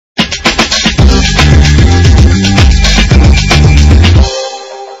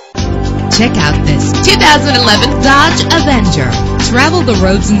Check out this 2011 Dodge Avenger. Travel the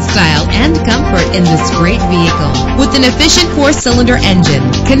roads in style and comfort in this great vehicle with an efficient 4-cylinder engine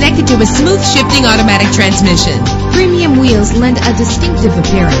connected to a smooth shifting automatic transmission. Premium wheels lend a distinctive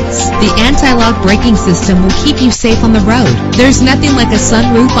appearance. The anti-lock braking system will keep you safe on the road. There's nothing like a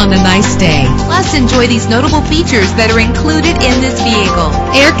sunroof on a nice day. Plus, enjoy these notable features that are included in this vehicle: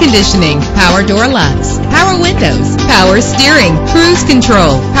 air conditioning, power door locks, power windows, power steering, cruise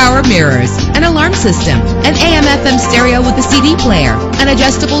control, power mirrors, an alarm system, an AM/FM stereo with a CD player, an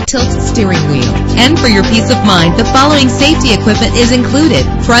adjustable tilt steering wheel. And for your peace of mind, the following safety equipment is included: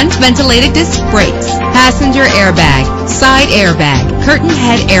 front ventilated disc brakes, passenger airbag, side airbag, curtain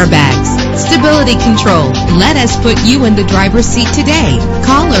head airbags, stability control. Let us put you in the driver's seat today.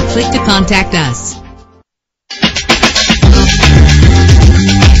 Call or click to contact us.